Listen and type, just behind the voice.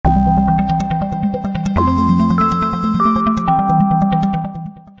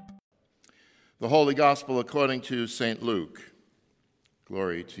The Holy Gospel according to St. Luke.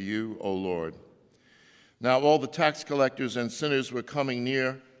 Glory to you, O Lord. Now all the tax collectors and sinners were coming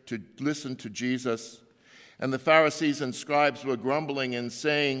near to listen to Jesus, and the Pharisees and scribes were grumbling and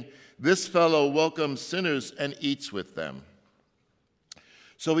saying, "This fellow welcomes sinners and eats with them."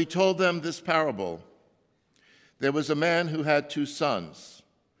 So he told them this parable. There was a man who had 2 sons.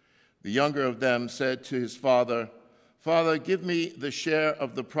 The younger of them said to his father, "Father, give me the share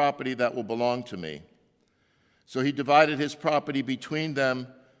of the property that will belong to me." So he divided his property between them.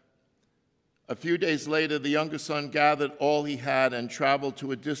 A few days later, the younger son gathered all he had and traveled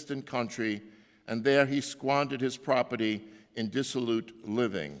to a distant country, and there he squandered his property in dissolute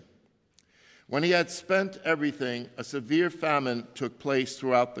living. When he had spent everything, a severe famine took place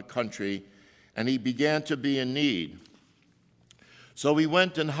throughout the country, and he began to be in need. So he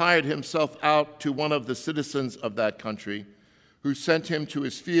went and hired himself out to one of the citizens of that country, who sent him to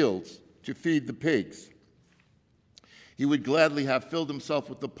his fields to feed the pigs. He would gladly have filled himself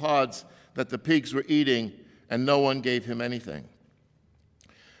with the pods that the pigs were eating, and no one gave him anything.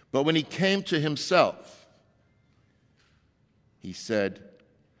 But when he came to himself, he said,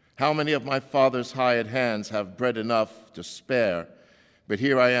 "How many of my father's hired hands have bread enough to spare, but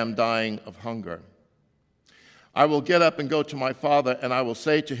here I am dying of hunger? I will get up and go to my father, and I will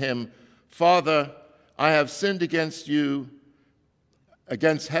say to him, 'Father, I have sinned against you,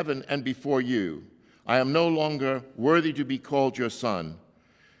 against heaven and before you. I am no longer worthy to be called your son.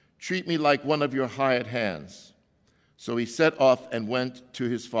 Treat me like one of your hired hands.' So he set off and went to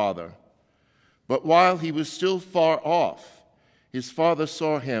his father. But while he was still far off, his father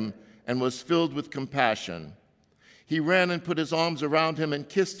saw him and was filled with compassion. He ran and put his arms around him and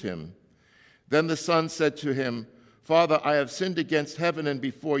kissed him. Then the son said to him, 'Father, I have sinned against heaven and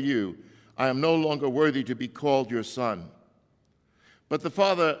before you. I am no longer worthy to be called your son.' But the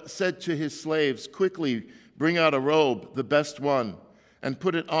father said to his slaves, 'Quickly bring out a robe, the best one, and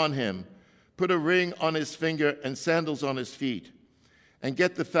put it on him. Put a ring on his finger and sandals on his feet. And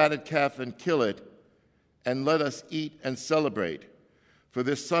get the fatted calf and kill it, and let us eat and celebrate. For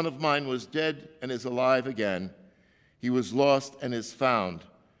this son of mine was dead and is alive again. He was lost and is found.'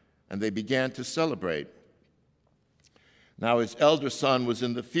 And they began to celebrate. Now his elder son was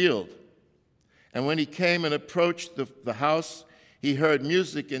in the field. And when he came and approached the house, he heard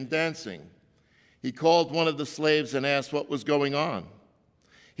music and dancing. He called one of the slaves and asked what was going on.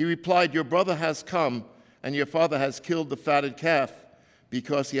 He replied, 'Your brother has come, and your father has killed the fatted calf,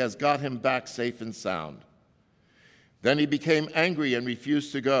 because he has got him back safe and sound.' Then he became angry and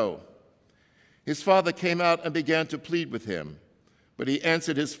refused to go. His father came out and began to plead with him. But he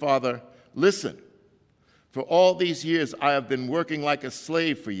answered his father, 'Listen, for all these years I have been working like a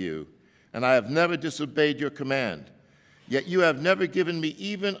slave for you, and I have never disobeyed your command. Yet you have never given me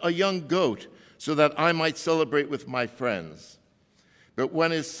even a young goat so that I might celebrate with my friends. But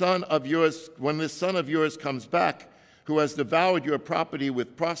when this son of yours comes back, who has devoured your property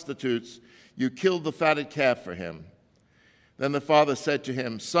with prostitutes, you killed the fatted calf for him.' Then the father said to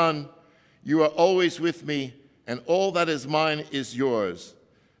him, 'Son, you are always with me, and all that is mine is yours.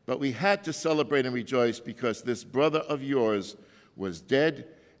 But we had to celebrate and rejoice because this brother of yours was dead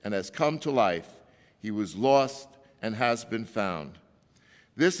and has come to life. He was lost and has been found.'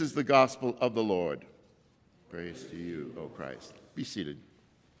 This is the gospel of the Lord. Praise to you, O Christ." Be seated.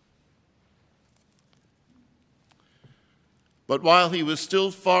 But while he was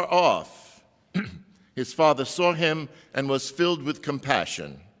still far off, his father saw him and was filled with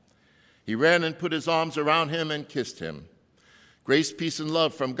compassion. He ran and put his arms around him and kissed him. Grace, peace, and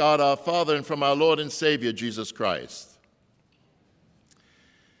love from God our Father and from our Lord and Savior, Jesus Christ.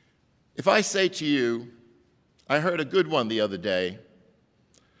 If I say to you, I heard a good one the other day,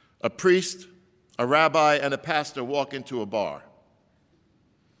 a priest, a rabbi, and a pastor walk into a bar.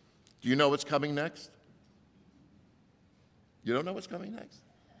 Do you know what's coming next? You don't know what's coming next?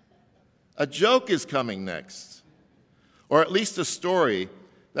 A joke is coming next, or at least a story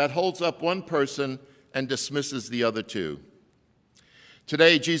that holds up one person and dismisses the other 2.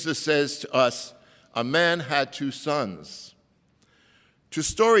 Today, Jesus says to us, a man had 2 sons. To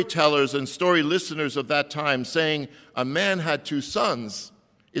storytellers and story listeners of that time, saying a man had 2 sons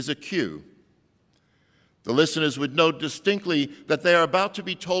is a cue. The listeners would know distinctly that they are about to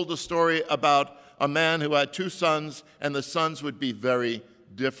be told a story about a man who had 2 sons, and the sons would be very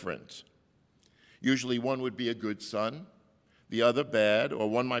different. Usually one would be a good son, the other bad, or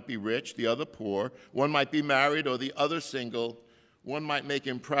one might be rich, the other poor. One might be married, or the other single. One might make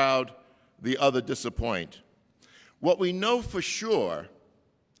him proud, the other disappoint. What we know for sure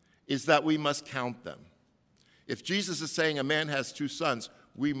is that we must count them. If Jesus is saying a man has 2 sons,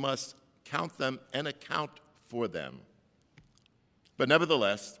 we must count them, and account for them. But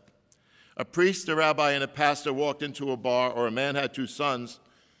nevertheless, a priest, a rabbi, and a pastor walked into a bar, or a man had two sons,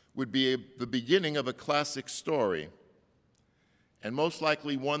 would be the beginning of a classic story, and most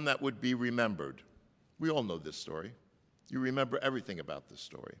likely one that would be remembered. We all know this story. You remember everything about this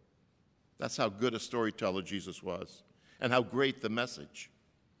story. That's how good a storyteller Jesus was, and how great the message.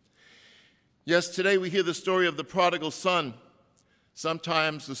 Yes, today we hear the story of the prodigal son.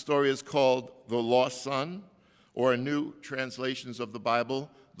 Sometimes the story is called the lost son, or in new translations of the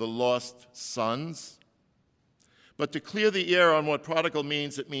Bible, the lost sons. But to clear the air on what prodigal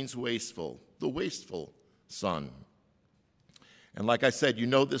means, it means wasteful, the wasteful son. And like I said, you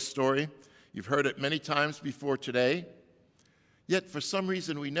know this story. You've heard it many times before today. Yet for some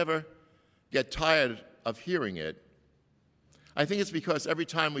reason we never get tired of hearing it. I think it's because every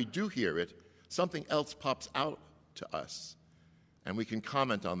time we do hear it, something else pops out to us, and we can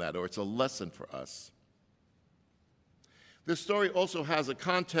comment on that, or it's a lesson for us. This story also has a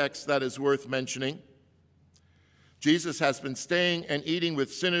context that is worth mentioning. Jesus has been staying and eating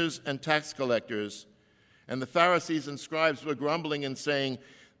with sinners and tax collectors, and the Pharisees and scribes were grumbling and saying,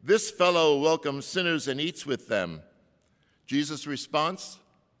 "This fellow welcomes sinners and eats with them." Jesus' response,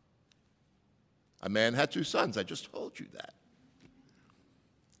 "A man had two sons. I just told you that."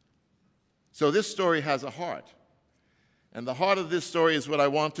 So this story has a heart. And the heart of this story is what I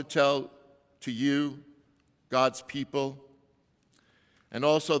want to tell to you, God's people, and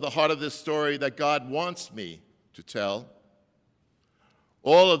also the heart of this story that God wants me to tell.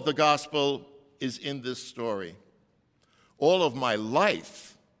 All of the gospel is in this story. All of my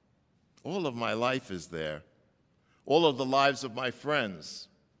life is there. All of the lives of my friends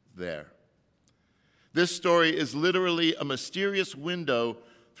there. This story is literally a mysterious window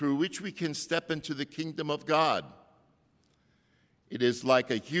through which we can step into the kingdom of God. It is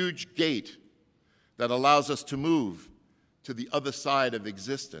like a huge gate that allows us to move to the other side of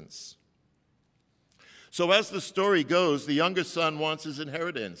existence. So as the story goes, the younger son wants his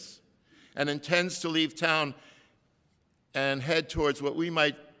inheritance and intends to leave town and head towards what we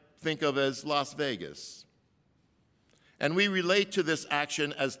might think of as Las Vegas. And we relate to this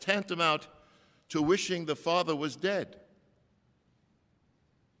action as tantamount to wishing the father was dead.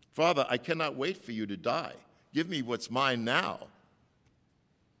 "Father, I cannot wait for you to die. Give me what's mine now."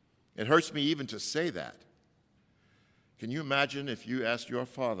 It hurts me even to say that. Can you imagine if you asked your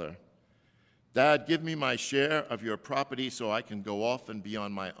father, "Dad, give me my share of your property so I can go off and be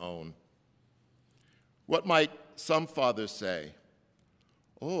on my own"? What might some fathers say?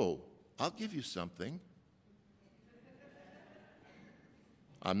 "Oh, I'll give you something.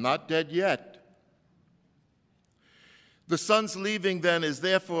 I'm not dead yet." The son's leaving, then, is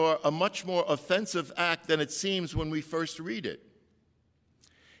therefore a much more offensive act than it seems when we first read it.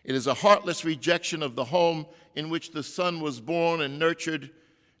 It is a heartless rejection of the home in which the son was born and nurtured,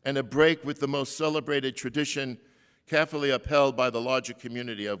 and a break with the most celebrated tradition carefully upheld by the larger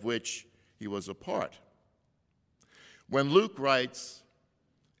community of which he was a part. When Luke writes,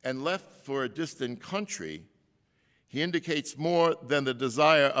 "and left for a distant country," he indicates more than the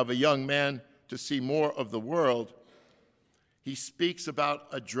desire of a young man to see more of the world. He speaks about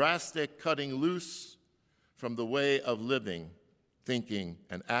a drastic cutting loose from the way of living, thinking,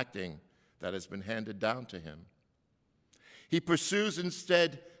 and acting that has been handed down to him. He pursues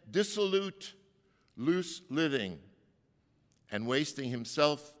instead dissolute, loose living and wasting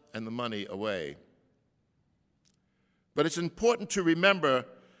himself and the money away. But it's important to remember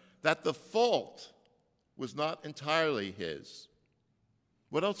that the fault was not entirely his.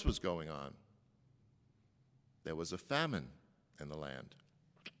 What else was going on? There was a famine in the land.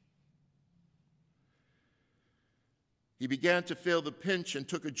 He began to feel the pinch and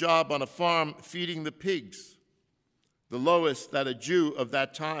took a job on a farm feeding the pigs, the lowest that a Jew of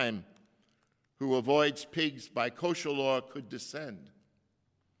that time who avoids pigs by kosher law could descend.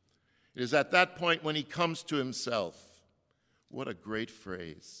 It is at that point when he comes to himself. What a great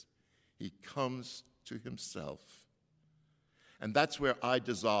phrase. He comes to himself. And that's where I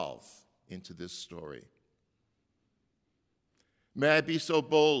dissolve into this story. May I be so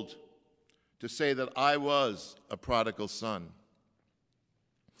bold to say that I was a prodigal son.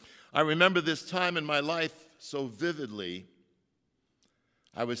 I remember this time in my life so vividly.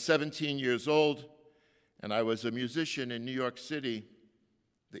 I was 17 years old, and I was a musician in New York City,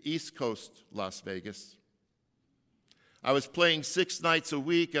 the East Coast, Las Vegas. I was playing 6 nights a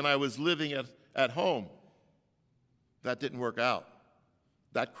week, and I was living at home. That didn't work out.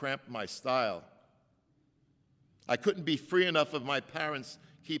 That cramped my style. I couldn't be free enough of my parents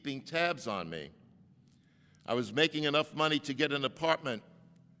keeping tabs on me. I was making enough money to get an apartment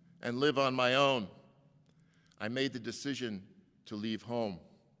and live on my own, I made the decision to leave home.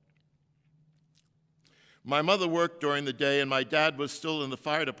 My mother worked during the day, and my dad was still in the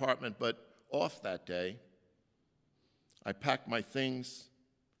fire department, but off that day. I packed my things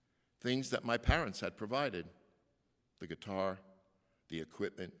that my parents had provided, the guitar, the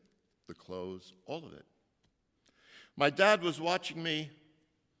equipment, the clothes, all of it. My dad was watching me,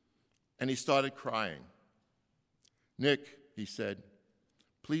 and he started crying. "Nick," he said,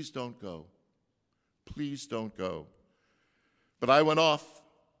 "please don't go. Please don't go." But I went off,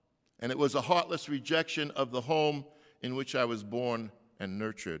 and it was a heartless rejection of the home in which I was born and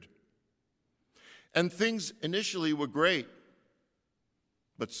nurtured. And things initially were great,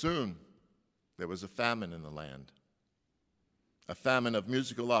 but soon there was a famine in the land, a famine of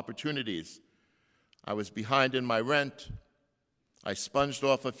musical opportunities. I was behind in my rent. I sponged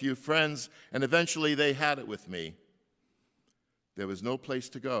off a few friends, and eventually they had it with me. There was no place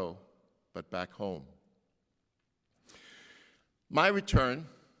to go but back home. My return,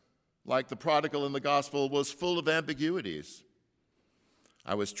 like the prodigal in the gospel, was full of ambiguities.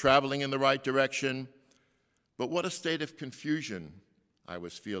 I was traveling in the right direction, but what a state of confusion I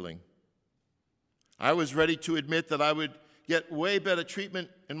was feeling. I was ready to admit that I would get way better treatment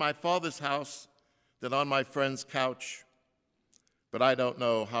in my father's house than on my friend's couch, but I don't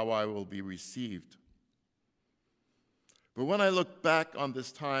know how I will be received. But when I look back on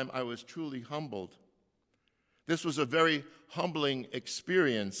this time, I was truly humbled. This was a very humbling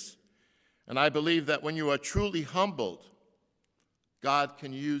experience, and I believe that when you are truly humbled, God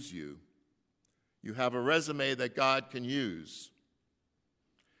can use you. You have a resume that God can use.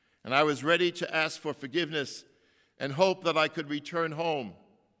 And I was ready to ask for forgiveness and hope that I could return home.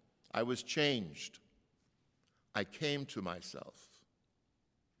 I was changed. I came to myself.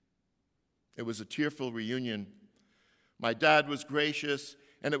 It was a tearful reunion. My dad was gracious,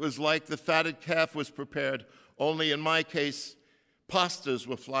 and it was like the fatted calf was prepared, only in my case, pastas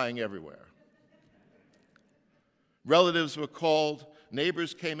were flying everywhere. Relatives were called,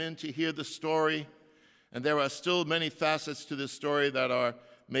 neighbors came in to hear the story, and there are still many facets to this story that are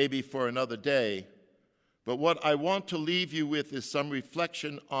maybe for another day. But what I want to leave you with is some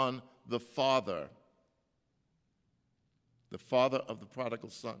reflection on the Father of the prodigal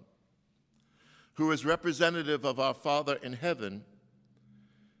son, who is representative of our Father in heaven.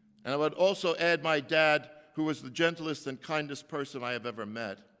 And I would also add my dad, who was the gentlest and kindest person I have ever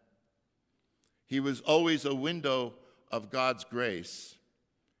met. He was always a window of God's grace.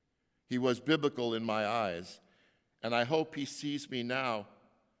 He was biblical in my eyes, and I hope he sees me now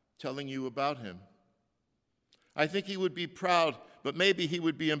telling you about him. I think he would be proud, but maybe he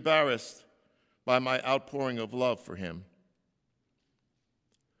would be embarrassed by my outpouring of love for him.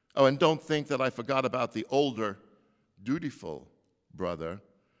 Oh, and don't think that I forgot about the older, dutiful brother.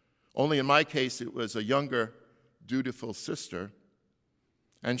 Only in my case, it was a younger, dutiful sister.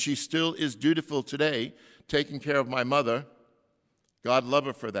 And she still is dutiful today, taking care of my mother. God love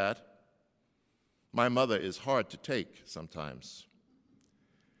her for that. My mother is hard to take sometimes,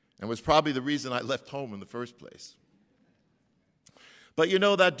 and was probably the reason I left home in the first place. But you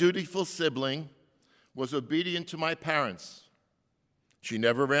know, that dutiful sibling was obedient to my parents. She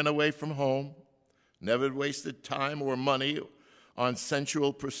never ran away from home, never wasted time or money on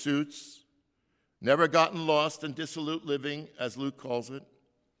sensual pursuits, never gotten lost in dissolute living, as Luke calls it.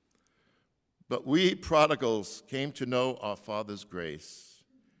 But we prodigals came to know our Father's grace,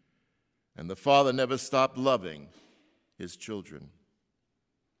 and the Father never stopped loving his children.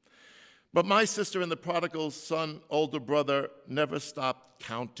 But my sister and the prodigal son, older brother, never stopped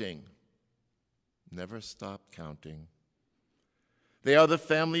counting. Never stopped counting. They are the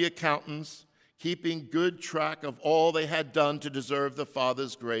family accountants, keeping good track of all they had done to deserve the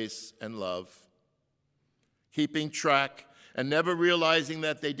Father's grace and love. Keeping track and never realizing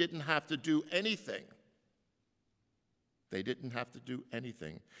that they didn't have to do anything. They didn't have to do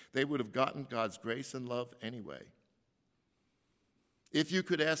anything. They would have gotten God's grace and love anyway. If you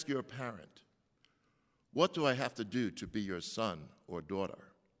could ask your parent, "What do I have to do to be your son or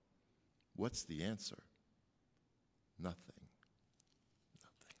daughter?" What's the answer? Nothing.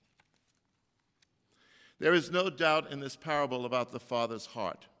 Nothing. There is no doubt in this parable about the Father's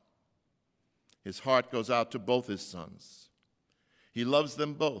heart. His heart goes out to both his sons. He loves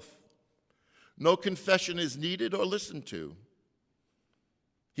them both. No confession is needed or listened to.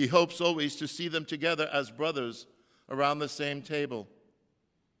 He hopes always to see them together as brothers around the same table.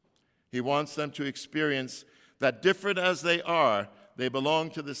 He wants them to experience that different as they are, they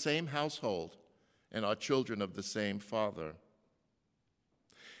belong to the same household and are children of the same Father.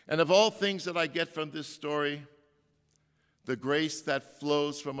 And of all things that I get from this story, the grace that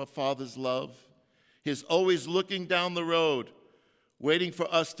flows from a father's love. He's always looking down the road, waiting for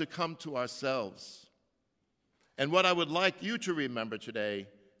us to come to ourselves. And what I would like you to remember today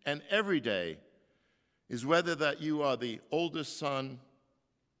and every day is whether that you are the oldest son,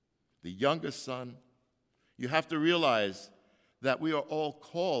 the youngest son, you have to realize that we are all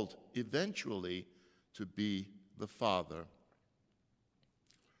called eventually to be the father.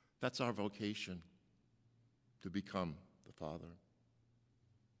 That's our vocation, to become the father.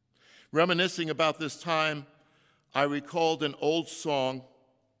 Reminiscing about this time, I recalled an old song.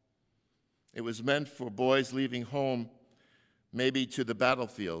 It was meant for boys leaving home, maybe to the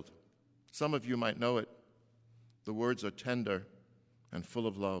battlefield. Some of you might know it. The words are tender and full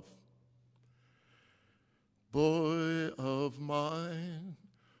of love. Boy of mine,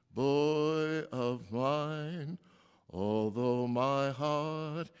 although my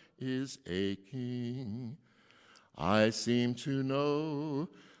heart is aching, I seem to know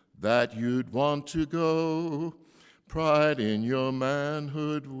that you'd want to go, pride in your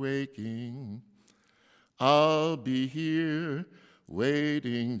manhood waking. I'll be here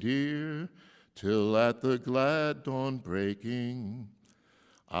waiting, dear, till at the glad dawn breaking,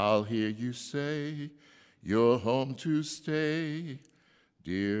 I'll hear you say, you're home to stay,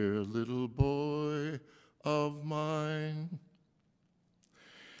 dear little boy of mine.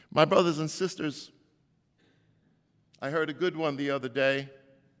 My brothers and sisters, I heard a good one the other day.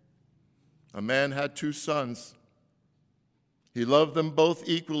 A man had 2 sons. He loved them both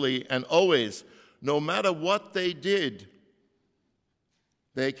equally, and always, no matter what they did,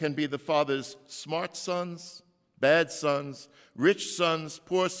 they can be the father's smart sons, bad sons, rich sons,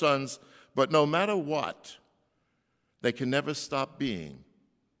 poor sons, but no matter what, they can never stop being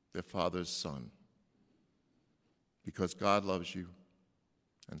their father's son. Because God loves you,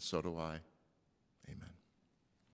 and so do I.